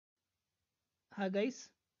Hi guys,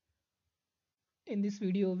 in this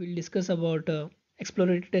video we'll discuss about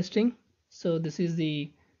exploratory testing. So this is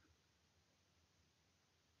the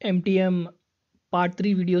MTM part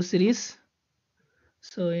 3 video series.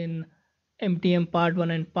 So in MTM part 1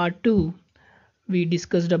 and part 2 we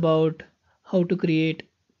discussed about how to create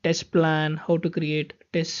test plan, how to create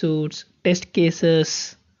test suits, test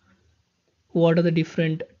cases, what are the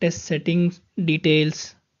different test settings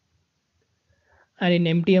details. And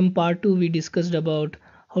in MTM part 2 we discussed about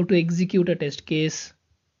how to execute a test case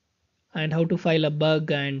and how to file a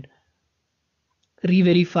bug and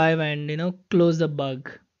re-verify and close the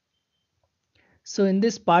bug. So in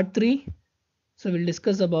this part 3, so we'll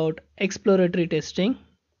discuss about exploratory testing.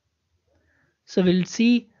 So we'll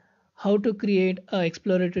see how to create a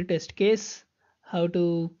exploratory test case, how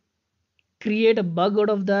to create a bug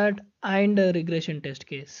out of that, and a regression test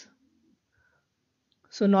case.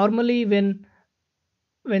 So normally when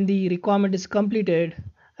the requirement is completed,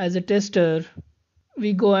 as a tester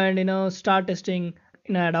we go and start testing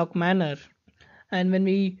in an ad hoc manner. And when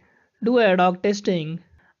we do ad hoc testing,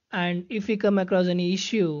 and if we come across any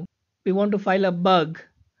issue, we want to file a bug,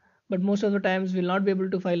 but most of the times we'll not be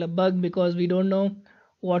able to file a bug because we don't know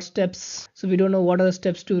what steps, so we don't know what are the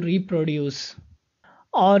steps to reproduce.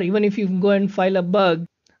 Or even if you go and file a bug,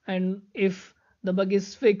 and if the bug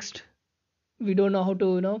is fixed, we don't know how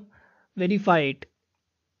to verify it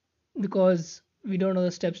because we don't know the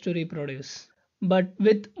steps to reproduce. But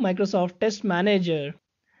with Microsoft Test Manager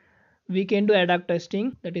we can do ad hoc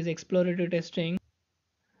testing, that is exploratory testing,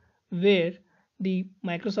 where the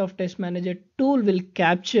Microsoft Test Manager tool will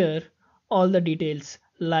capture all the details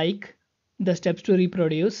like the steps to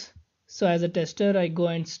reproduce. So as a tester I go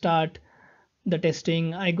and start the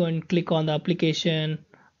testing, I go and click on the application,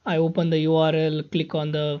 I open the URL, click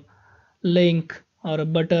on the link or a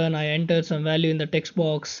button, I enter some value in the text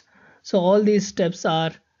box. So all these steps are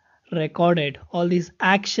recorded, all these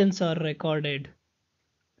actions are recorded.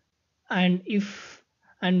 And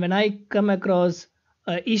when I come across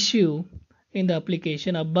a issue in the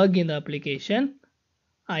application, a bug in the application,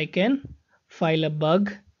 I can file a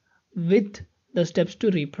bug with the steps to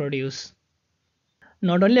reproduce.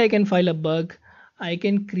 Not only I can file a bug, I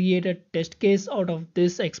can create a test case out of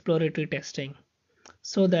this exploratory testing,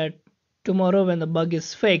 so that tomorrow when the bug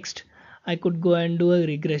is fixed, I could go and do a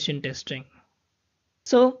regression testing.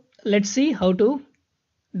 So let's see how to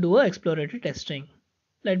do a exploratory testing.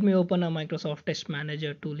 Let me open a Microsoft Test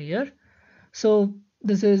Manager tool here. So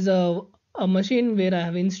this is a machine where I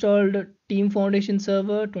have installed Team Foundation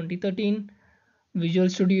Server 2013, Visual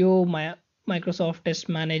Studio, Microsoft Test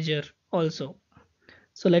Manager also.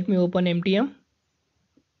 So let me open MTM,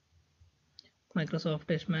 Microsoft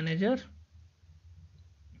Test Manager.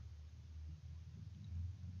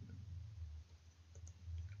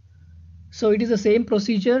 So it is the same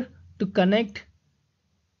procedure to connect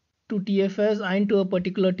to TFS and to a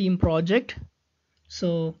particular team project.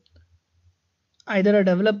 So either a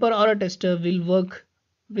developer or a tester will work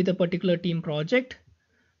with a particular team project.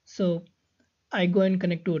 So I go and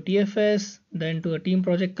connect to a TFS, then to a team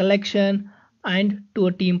project collection, and to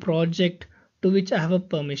a team project to which I have a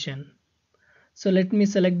permission. So let me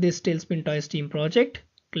select this Tailspin Toys team project,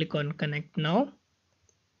 click on connect now.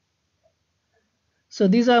 So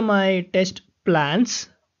these are my test plans.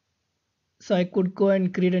 So I could go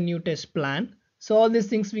and create a new test plan. So all these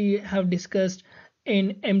things we have discussed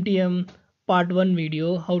in MTM part 1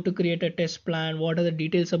 video, how to create a test plan, what are the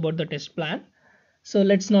details about the test plan. So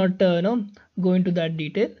let's not go into that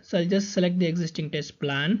detail. So I'll just select the existing test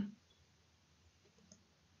plan.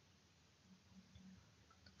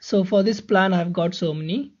 So for this plan I've got so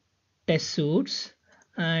many test suits,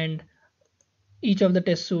 and each of the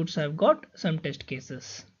test suits have got some test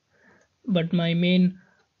cases. But my main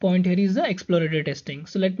point here is the exploratory testing.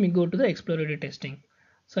 So let me go to the exploratory testing.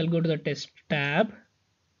 So I'll go to the test tab,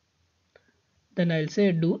 then I'll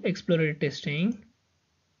say do exploratory testing.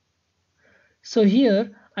 So here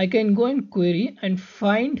I can go and query and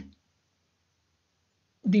find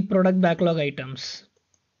the product backlog items.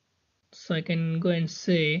 So I can go and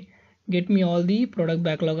say get me all the product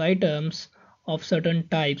backlog items of certain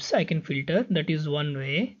types. I can filter, that is one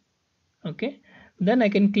way. Okay, then I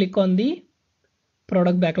can click on the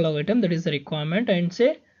product backlog item, that is the requirement, and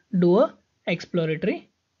say do a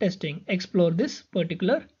exploratory testing, explore this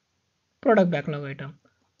particular product backlog item.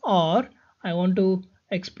 Or I want to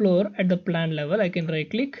explore at the plan level, I can right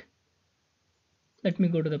click, let me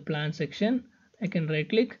go to the plan section, I can right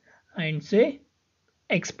click and say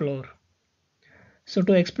explore. So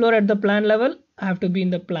to explore at the plan level I have to be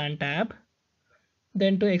in the plan tab.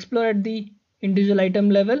 Then to explore at the individual item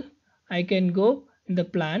level I can go in the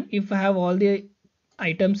plan. If I have all the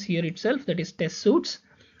items here itself, that is test suits,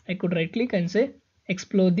 I could right click and say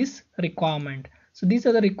explore this requirement. So these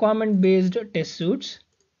are the requirement based test suits,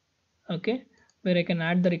 okay, where I can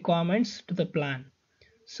add the requirements to the plan.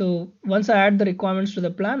 So once I add the requirements to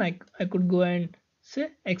the plan, I could go and say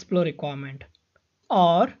explore requirement,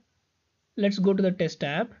 or let's go to the test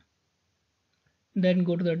tab, then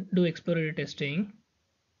go to the do exploratory testing,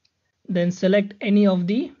 then select any of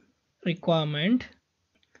the requirement.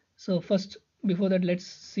 So first, before that, let's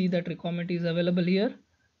see that requirement is available here.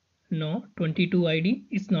 No, 22 ID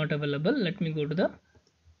is not available. Let me go to the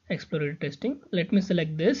exploratory testing. Let me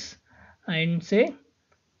select this and say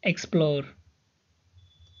explore.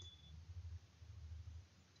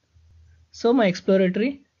 So my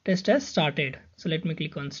exploratory test has started. So let me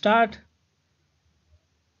click on start.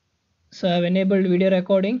 So I have enabled video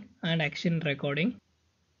recording and action recording.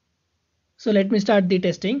 So let me start the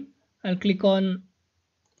testing. I'll click on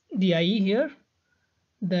the IE here.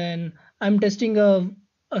 Then I'm testing a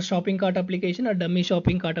shopping cart application, a dummy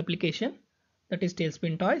shopping cart application, that is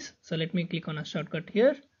Tailspin Toys. So let me click on a shortcut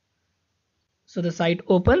here. So the site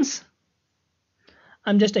opens.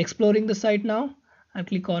 I'm just exploring the site now. I'll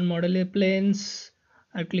click on model airplanes.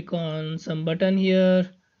 I'll click on some button here.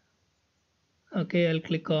 Okay, I'll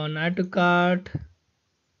click on add to cart.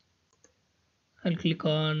 I'll click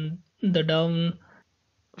on the down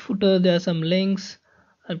footer. There are some links.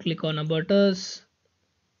 I'll click on about us.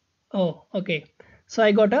 Oh, okay. So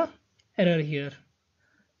I got a error here.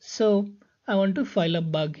 So I want to file a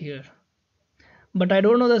bug here, but I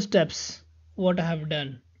don't know the steps what I have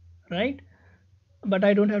done, right? But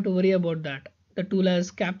I don't have to worry about that. The tool has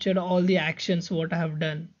captured all the actions what I have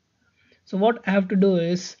done. So what I have to do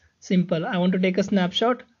is simple. I want to take a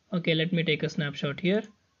snapshot. Okay, let me take a snapshot here.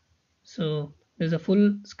 So there's a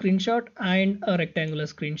full screenshot and a rectangular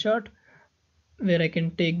screenshot where I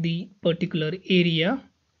can take the particular area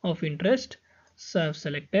of interest. So I've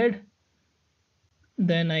selected.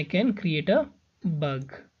 Then I can create a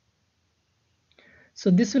bug. So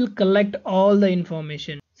this will collect all the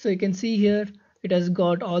information. So you can see here it has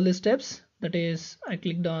got all the steps. That is, I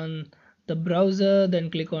clicked on the browser, then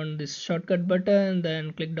click on this shortcut button,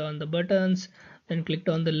 then clicked on the buttons, then clicked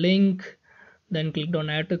on the link, then clicked on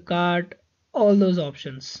add to cart, all those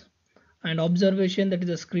options. And observation, that is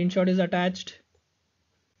a screenshot is attached.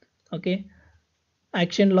 Okay,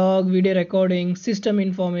 action log, video recording, system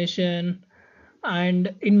information,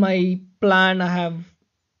 and in my plan I have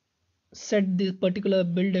set this particular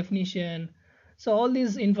build definition. So all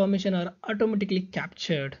these information are automatically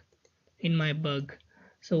captured in my bug.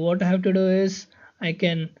 So what I have to do is I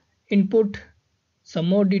can input some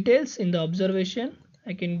more details in the observation.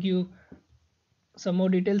 I can give some more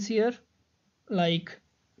details here, like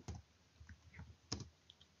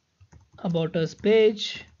about us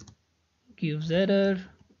page gives error,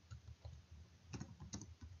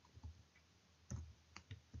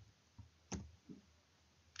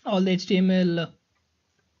 all the HTML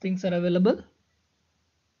things are available.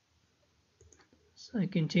 So I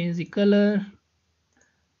can change the color,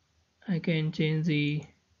 I can change the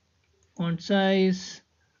font size,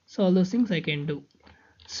 so all those things I can do.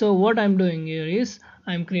 So what I'm doing here is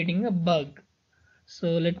I'm creating a bug. So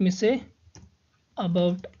let me say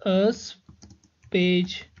about us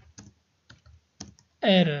page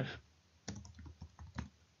error.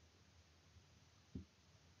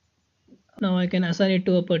 Now I can assign it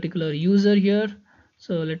to a particular user here.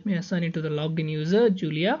 So let me assign it to the logged in user,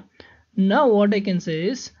 Julia. Now what I can say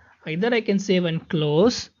is either I can save and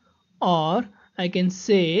close, or I can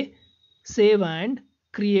say save and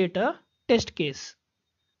create a test case.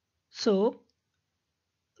 So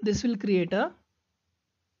this will create a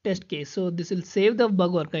test case. So this will save the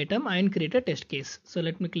bug work item and create a test case. So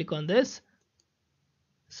let me click on this.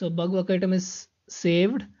 So bug work item is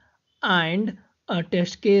saved and a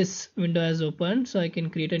test case window has opened. So I can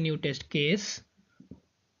create a new test case.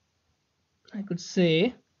 I could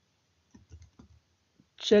say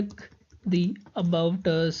check the about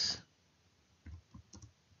us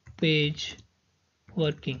page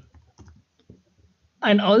working.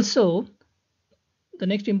 And also the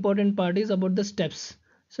next important part is about the steps.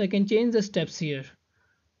 So I can change the steps here.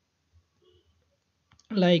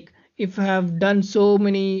 Like if I have done so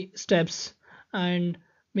many steps and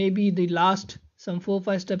maybe the last some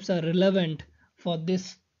 4-5 steps are relevant for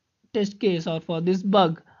this test case or for this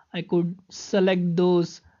bug, I could select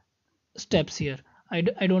those steps here. I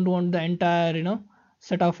don't want the entire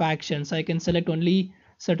set of actions. I can select only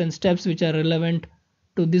certain steps which are relevant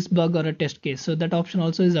to this bug or a test case. So that option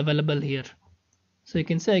also is available here. So you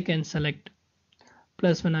can say I can select,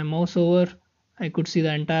 plus when I mouse over I could see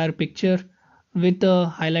the entire picture with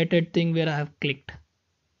a highlighted thing where I have clicked.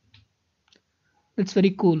 It's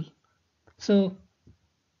very cool. So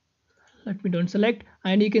let me don't select,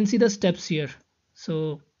 and you can see the steps here.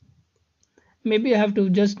 So maybe I have to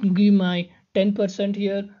just give my 10%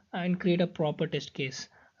 here and create a proper test case.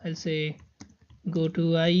 I'll say go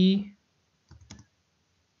to IE,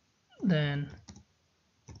 then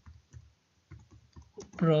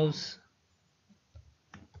browse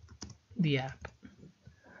the app,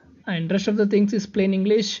 and rest of the things is plain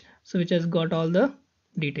English, so which has got all the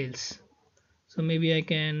details. So maybe I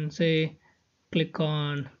can say click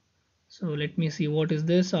on, so let me see what is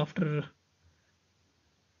this after.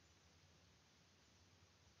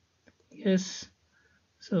 Yes,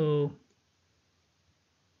 so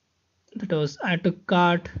that was add to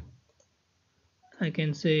cart. I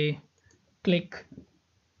can say click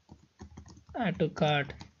add to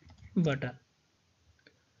cart button.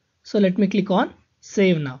 So let me click on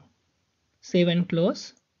save now. Save and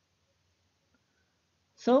close.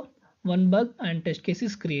 So one bug and test case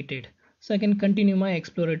is created. So I can continue my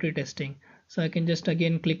exploratory testing. So I can just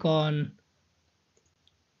again click on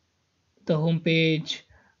the home page,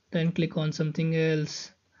 then click on something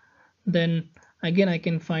else. Then again I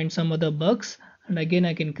can find some other bugs, and again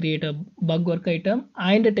I can create a bug work item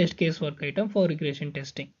and a test case work item for regression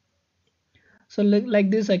testing. So like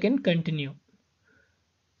this I can continue.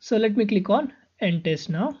 So let me click on end test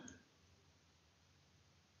now.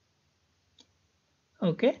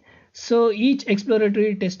 Okay, so each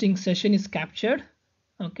exploratory testing session is captured.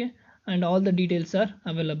 Okay, and all the details are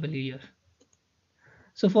available here.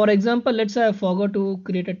 So for example, let's say I forgot to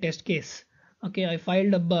create a test case. Okay, I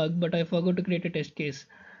filed a bug but I forgot to create a test case.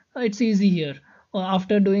 It's easy here.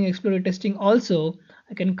 After doing exploratory testing also,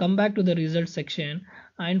 I can come back to the results section,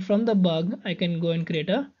 and from the bug I can go and create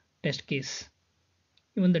a test case.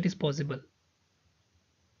 Even that is possible.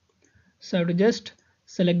 So I have to just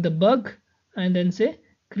select the bug and then say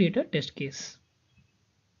create a test case.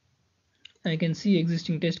 I can see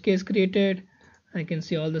existing test case created. I can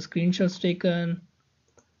see all the screenshots taken.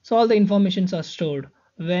 So all the informations are stored.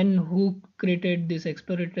 When, who created this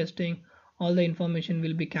exploratory testing, all the information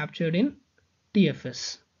will be captured in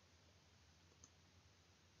TFS.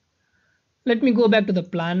 Let me go back to the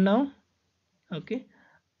plan now. Okay,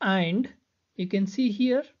 and you can see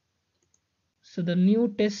here, so the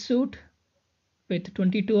new test suite with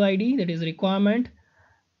 22 ID, that is requirement,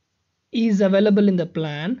 is available in the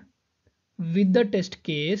plan with the test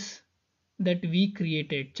case that we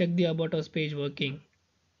created. Check the about us page working.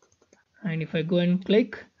 And if I go and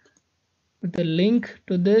click with the link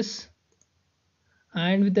to this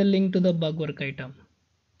and with the link to the bug work item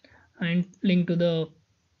and link to the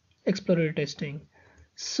exploratory testing,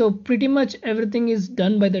 so pretty much everything is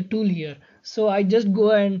done by the tool here. So I just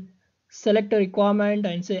go and select a requirement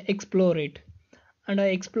and say explore it, and I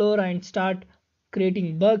explore and start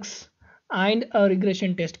creating bugs and a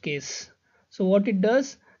regression test case. So what it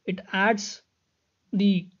does, it adds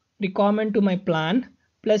the requirement to my plan,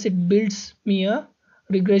 plus it builds me a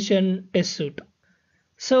regression test suite.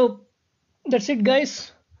 So that's it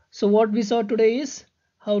guys. So what we saw today is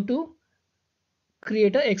how to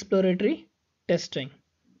create a exploratory testing.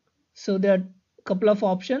 So there are a couple of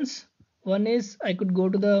options. One is I could go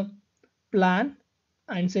to the plan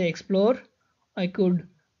and say explore. I could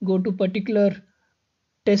go to particular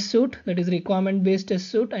test suite, that is requirement based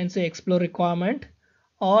test suite, and say explore requirement,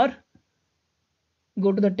 or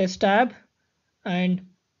go to the test tab and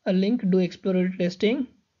a link do exploratory testing,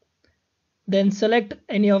 then select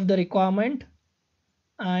any of the requirement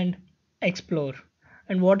and explore.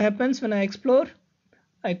 And what happens when I explore,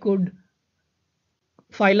 I could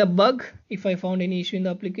file a bug if I found any issue in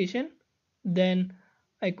the application, then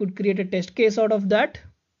I could create a test case out of that,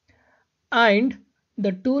 and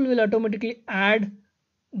the tool will automatically add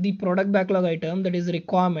the product backlog item, that is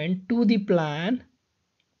requirement, to the plan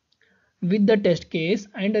with the test case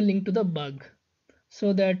and a link to the bug,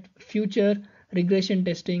 so that future regression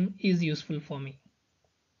testing is useful for me.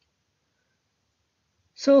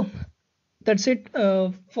 So that's it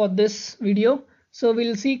for this video. So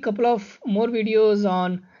we'll see a couple of more videos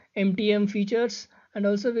on MTM features, and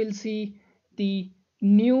also we'll see the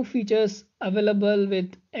new features available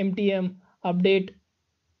with MTM update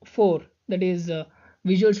 4, that is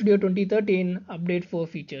Visual Studio 2013 update 4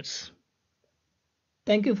 features.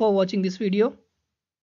 Thank you for watching this video.